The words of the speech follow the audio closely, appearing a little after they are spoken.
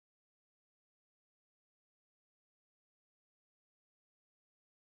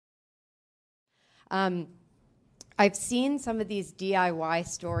I've seen some of these DIY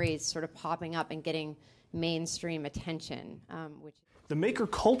stories sort of popping up and getting mainstream attention. The maker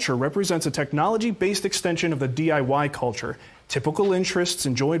culture represents a technology-based extension of the DIY culture. Typical interests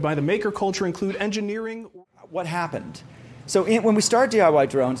enjoyed by the maker culture include engineering. What happened? So when we started DIY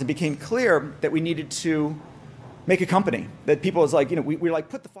drones, it became clear that we needed to make a company. That people was like, we like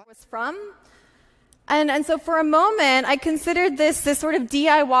put the was from. And so for a moment, I considered this sort of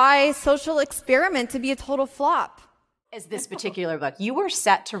DIY social experiment to be a total flop. As this particular book, you were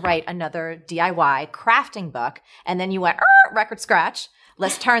set to write another DIY crafting book, and then you went, record scratch,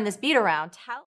 let's turn this beat around.